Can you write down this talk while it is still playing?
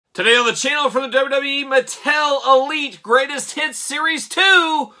Today on the channel for the WWE Mattel Elite Greatest Hits Series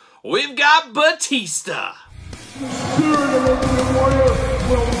 2, we've got Batista. The spirit of Ultimate Warrior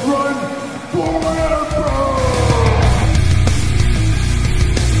will run forever!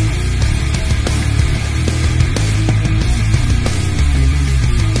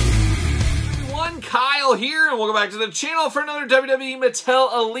 Kyle here, and welcome back to the channel for another WWE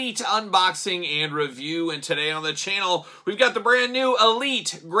Mattel Elite unboxing and review. And today on the channel, we've got the brand new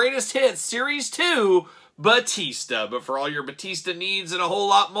Elite Greatest Hits Series 2 Batista. But for all your Batista needs and a whole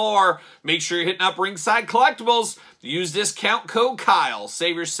lot more, make sure you're hitting up Ringside Collectibles. Use discount code Kyle.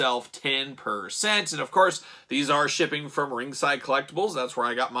 Save yourself 10%. And of course, these are shipping from Ringside Collectibles. That's where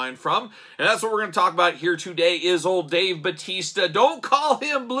I got mine from. And that's what we're going to talk about here today is old Dave Batista. Don't call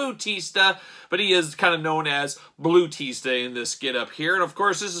him Blue-tista, but he is kind of known as Blue-tista in this get-up here. And of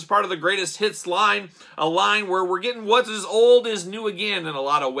course, this is part of the Greatest Hits line, a line where we're getting what's as old is new again in a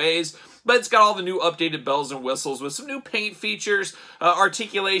lot of ways. But it's got all the new updated bells and whistles with some new paint features,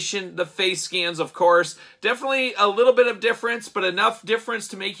 articulation, the face scans, of course. Definitely a little bit of difference, but enough difference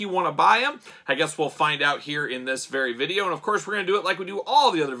to make you want to buy them. I guess we'll find out here in this very video. And of course, we're going to do it like we do all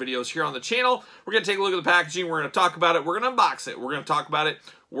the other videos here on the channel. We're going to take a look at the packaging. We're going to talk about it. We're going to unbox it. We're going to talk about it.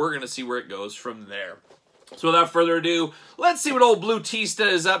 We're going to see where it goes from there. So without further ado, let's see what old Blue-tista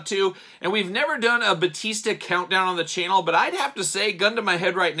is up to. And we've never done a Batista countdown on the channel, but I'd have to say, gun to my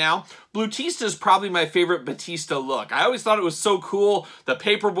head right now, Blue-tista is probably my favorite Batista look. I always thought it was so cool. The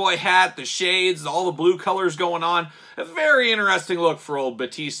paperboy hat, the shades, all the blue colors going on. A very interesting look for old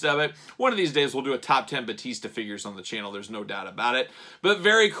Batista, but one of these days we'll do a top 10 Batista figures on the channel. There's no doubt about it. But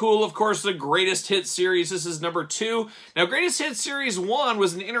very cool, of course, the Greatest Hits series. This is number 2. Now, Greatest Hits series 1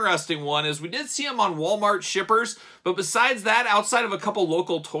 was an interesting one, as we did see them on Walmart shippers, but besides that, outside of a couple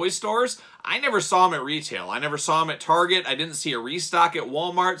local toy stores, I never saw them at retail. I never saw them at Target. I didn't see a restock at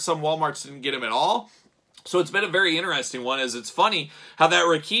Walmart. Some Walmarts didn't get them at all. So it's been a very interesting one, as it's funny how that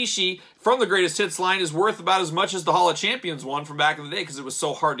Rikishi from the Greatest Hits line is worth about as much as the Hall of Champions one from back in the day because it was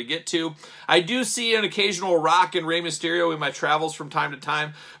so hard to get to. I do see an occasional Rock and Rey Mysterio in my travels from time to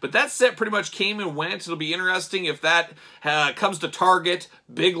time, but that set pretty much came and went. It'll be interesting if that comes to Target,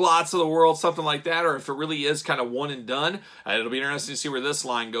 Big Lots of the world, something like that, or if it really is kind of one and done. It'll be interesting to see where this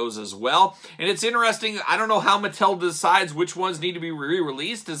line goes as well. And it's interesting, I don't know how Mattel decides which ones need to be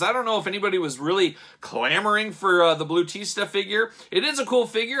re-released, as I don't know if anybody was really clamoring for the Blue-tista figure. It is a cool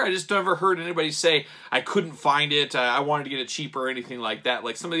figure, I just never heard anybody say I couldn't find it, I wanted to get it cheaper or anything like that.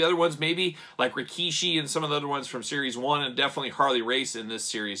 Like some of the other ones maybe, like Rikishi and some of the other ones from Series 1, and definitely Harley Race in this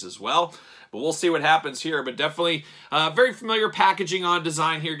series as well. But we'll see what happens here. But definitely very familiar packaging on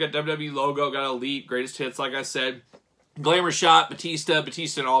design here. Got WWE logo, got Elite, Greatest Hits, like I said. Glamour shot, Batista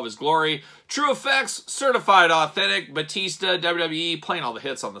in all of his glory. True effects, certified authentic, Batista, WWE, playing all the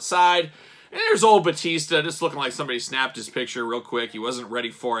hits on the side. And there's old Batista, just looking like somebody snapped his picture real quick. He wasn't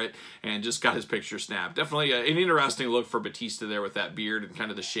ready for it and just got his picture snapped. Definitely an interesting look for Batista there with that beard and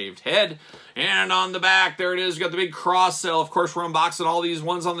kind of the shaved head. And on the back, there it is. We got the big cross sell. Of course, we're unboxing all these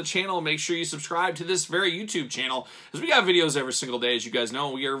ones on the channel. Make sure you subscribe to this very YouTube channel, because we got videos every single day, as you guys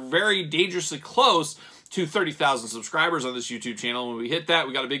know. We are very dangerously close to 30,000 subscribers on this YouTube channel. When we hit that,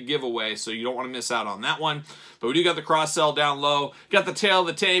 we got a big giveaway, so you don't want to miss out on that one. But we do got the cross-sell down low, got the tail of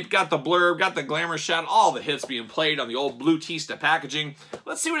the tape, got the blurb, got the glamour shot, all the hits being played on the old Blue-tista packaging.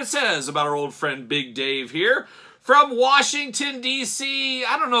 Let's see what it says about our old friend Big Dave here. From Washington, D.C.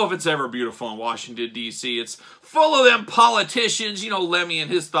 I don't know if it's ever beautiful in Washington, D.C. It's full of them politicians. You know, Lemmy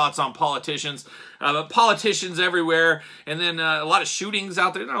and his thoughts on politicians. But politicians everywhere. And then a lot of shootings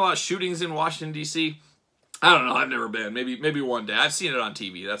out there. There are a lot of shootings in Washington, D.C. I don't know. I've never been. Maybe one day. I've seen it on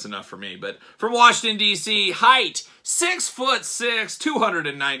TV. That's enough for me. But from Washington, D.C., height, 6'6",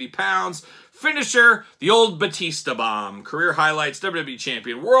 290 pounds. Finisher, the old Batista bomb. Career highlights, WWE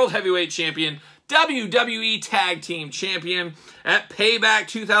Champion, World Heavyweight Champion, WWE Tag Team Champion. At Payback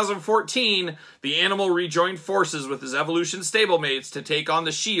 2014, the Animal rejoined forces with his Evolution stablemates to take on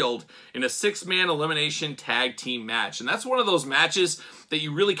The Shield in a 6-man elimination tag team match. And that's one of those matches that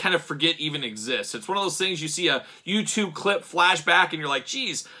you really kind of forget even exists. It's one of those things you see a YouTube clip flashback and you're like,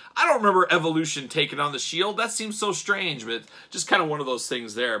 geez, I don't remember Evolution taking on The Shield. That seems so strange, but just kind of one of those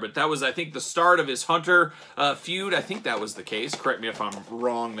things there. But that was, I think, the start of his Hunter feud. I think that was the case. Correct me if I'm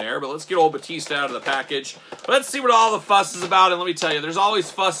wrong there. But let's get old Batista out of the package. Let's see what all the fuss is about. And let me tell you, there's always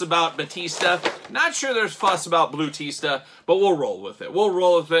fuss about Batista. Not sure there's fuss about Blue-tista, but we'll roll with it. We'll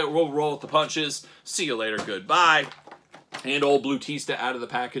roll with it. We'll roll with the punches. See you later. Goodbye. And old Blue-tista out of the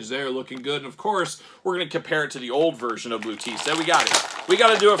package there, looking good. And of course, we're going to compare it to the old version of Blue-tista. We got it. We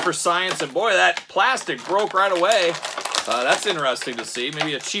got to do it for science. And boy, that plastic broke right away. That's interesting to see.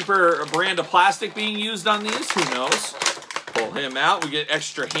 Maybe a cheaper brand of plastic being used on these. Who knows? Pull him out. We get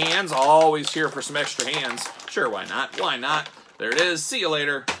extra hands. Always here for some extra hands. Sure, why not? Why not? There it is. See you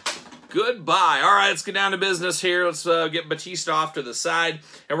later. Goodbye. All right, let's get down to business here. Let's get Batista off to the side,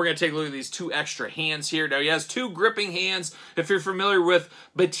 and we're going to take a look at these 2 extra hands here. Now, he has 2 gripping hands. If you're familiar with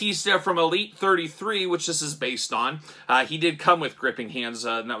Batista from Elite 33, which this is based on, he did come with gripping hands,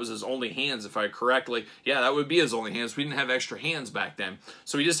 and that was his only hands, if I correctly. Yeah, that would be his only hands. We didn't have extra hands back then.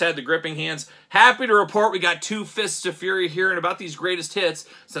 So we just had the gripping hands. Happy to report we got 2 Fists of Fury here, and about these greatest hits,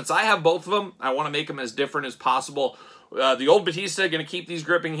 since I have both of them, I want to make them as different as possible. The old Batista, going to keep these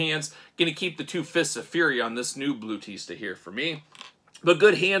gripping hands, going to keep the 2 Fists of Fury on this new Blue Batista here for me. But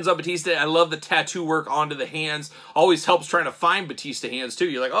good hands on Batista. I love the tattoo work onto the hands. Always helps trying to find Batista hands too.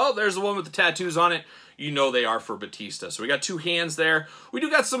 You're like, oh, there's the one with the tattoos on it. You know they are for Batista. So we got 2 hands there. We do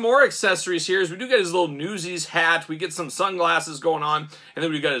got some more accessories here. We do get his little Newsies hat. We get some sunglasses going on. And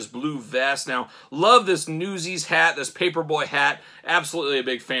then we got his blue vest. Now, love this Newsies hat, this Paperboy hat. Absolutely a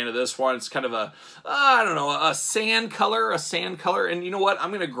big fan of this one. It's kind of a, I don't know, a sand color, And you know what? I'm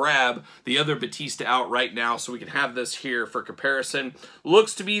going to grab the other Batista out right now so we can have this here for comparison.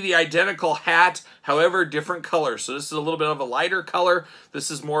 Looks to be the identical hat, however, different color. So this is a little bit of a lighter color.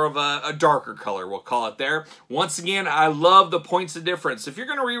 This is more of a darker color, we'll call it there. Once again, I love the points of difference. If you're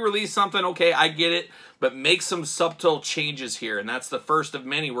going to re-release something, okay, I get it. But make some subtle changes here, and that's the first of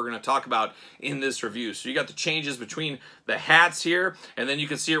many we're going to talk about in this review. So you got the changes between the hats here, and then you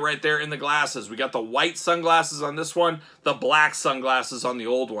can see it right there in the glasses. We got the white sunglasses on this one, the black sunglasses on the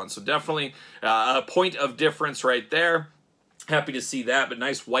old one. So definitely a point of difference right there. Happy to see that, but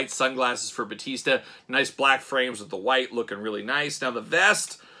nice white sunglasses for Batista. Nice black frames with the white, looking really nice. Now the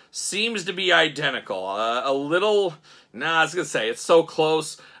vest seems to be identical. A little, I was going to say, it's so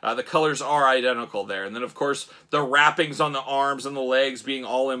close. The colors are identical there. And then, of course, the wrappings on the arms and the legs being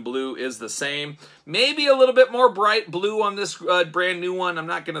all in blue is the same. Maybe a little bit more bright blue on this brand new one. I'm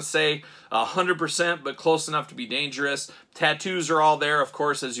not going to say 100%, but close enough to be dangerous. Tattoos are all there, of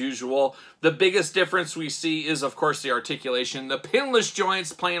course, as usual. The biggest difference we see is, of course, the articulation. The pinless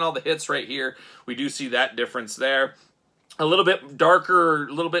joints playing all the hits right here. We do see that difference there. A little bit darker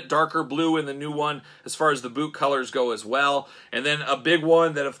blue in the new one as far as the boot colors go as well. And then a big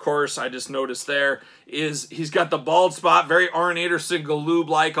one that, of course, I just noticed there is he's got the bald spot, very Arn Anderson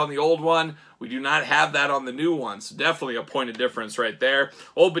Galoob-like on the old one. We do not have that on the new one, so definitely a point of difference right there.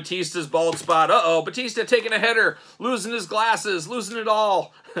 Old Batista's bald spot. Uh-oh, Batista taking a header, losing his glasses, losing it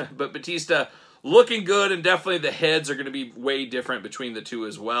all. But Batista looking good, and definitely the heads are going to be way different between the two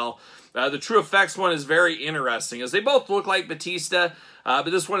as well. The True Effects one is very interesting, as they both look like Batista, but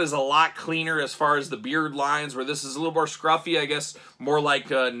this one is a lot cleaner as far as the beard lines, where this is a little more scruffy, I guess, more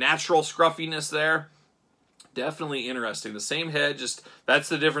like natural scruffiness there. Definitely interesting. The same head, just that's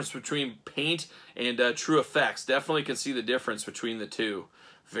the difference between paint and True Effects. Definitely can see the difference between the two.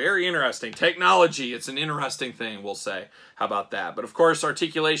 Very interesting. Technology, it's an interesting thing, we'll say. How about that? But of course,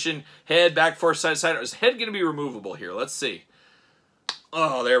 articulation, head, back, forth, side to side. Is head going to be removable here? Let's see.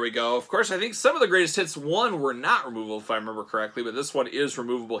 Oh, there we go. Of course, I think some of the greatest hits, one were not removable, if I remember correctly, but this one is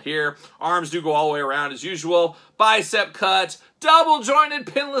removable here. Arms do go all the way around as usual. Bicep cut, double-jointed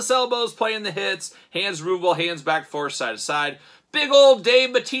pinless elbows playing the hits. Hands removable, hands back, forth, side to side. Big old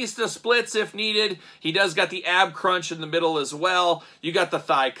Dave Batista splits if needed. He does got the ab crunch in the middle as well. You got the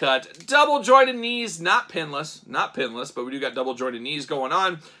thigh cut. Double jointed knees, not pinless, but we do got double jointed knees going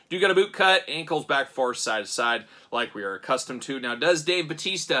on. Do got a boot cut, ankles back, forth, side to side, like we are accustomed to. Now, does Dave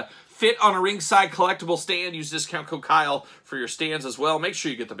Batista fit on a ringside collectible stand? Use discount code Kyle for your stands as well. Make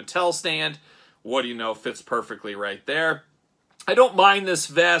sure you get the Mattel stand. What do you know? Fits perfectly right there. I don't mind this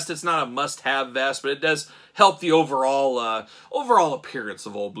vest. It's not a must-have vest, but it does help the overall appearance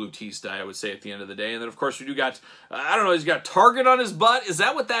of old Blue Batista, I would say, at the end of the day. And then, of course, we do got, I don't know, he's got Target on his butt. Is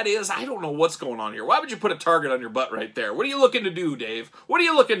that what that is? I don't know what's going on here. Why would you put a Target on your butt right there? What are you looking to do, Dave? What are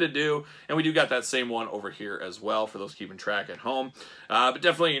you looking to do? And we do got that same one over here as well for those keeping track at home. But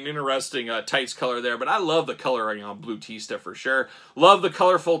definitely an interesting tights color there. But I love the coloring on Blue Batista for sure. Love the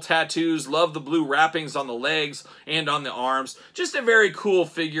colorful tattoos. Love the blue wrappings on the legs and on the arms. Just a very cool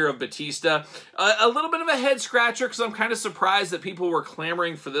figure of Batista. A little bit of a head scratcher because I'm kind of surprised that people were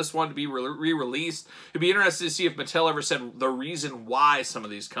clamoring for this one to be re-released. It'd be interesting to see if Mattel ever said the reason why some of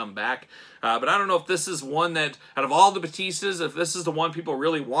these come back. But I don't know if this is one that, out of all the Batistas, if this is the one people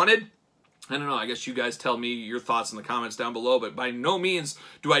really wanted. I don't know, I guess you guys tell me your thoughts in the comments down below, but by no means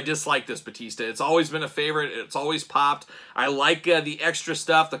do I dislike this Batista. It's always been a favorite. It's always popped. I like the extra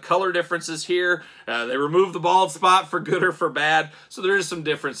stuff, the color differences here. They remove the bald spot for good or for bad, so there is some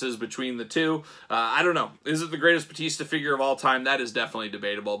differences between the two. I don't know. Is it the greatest Batista figure of all time? That is definitely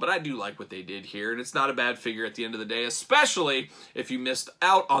debatable, but I do like what they did here, and it's not a bad figure at the end of the day, especially if you missed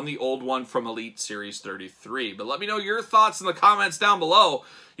out on the old one from Elite Series 33. But let me know your thoughts in the comments down below.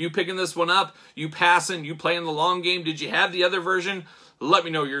 You picking this one up? You passing? You playing the long game? Did you have the other version? Let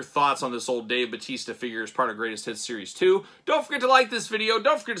me know your thoughts on this old Dave Batista figure as part of Greatest Hits Series 2. Don't forget to like this video.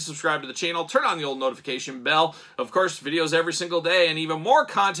 Don't forget to subscribe to the channel. Turn on the old notification bell. Of course, videos every single day and even more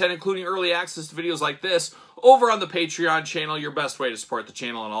content, including early access to videos like this, over on the Patreon channel, your best way to support the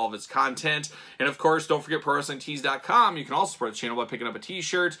channel and all of its content. And of course, don't forget ProWrestlingTees.com. You can also support the channel by picking up a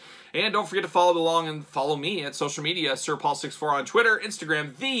t-shirt. And don't forget to follow along and follow me at social media, SirPaul64 on Twitter,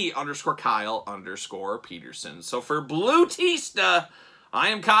 Instagram, _Kyle_Peterson. So for Blue Tista, I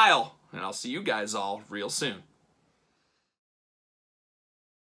am Kyle, and I'll see you guys all real soon.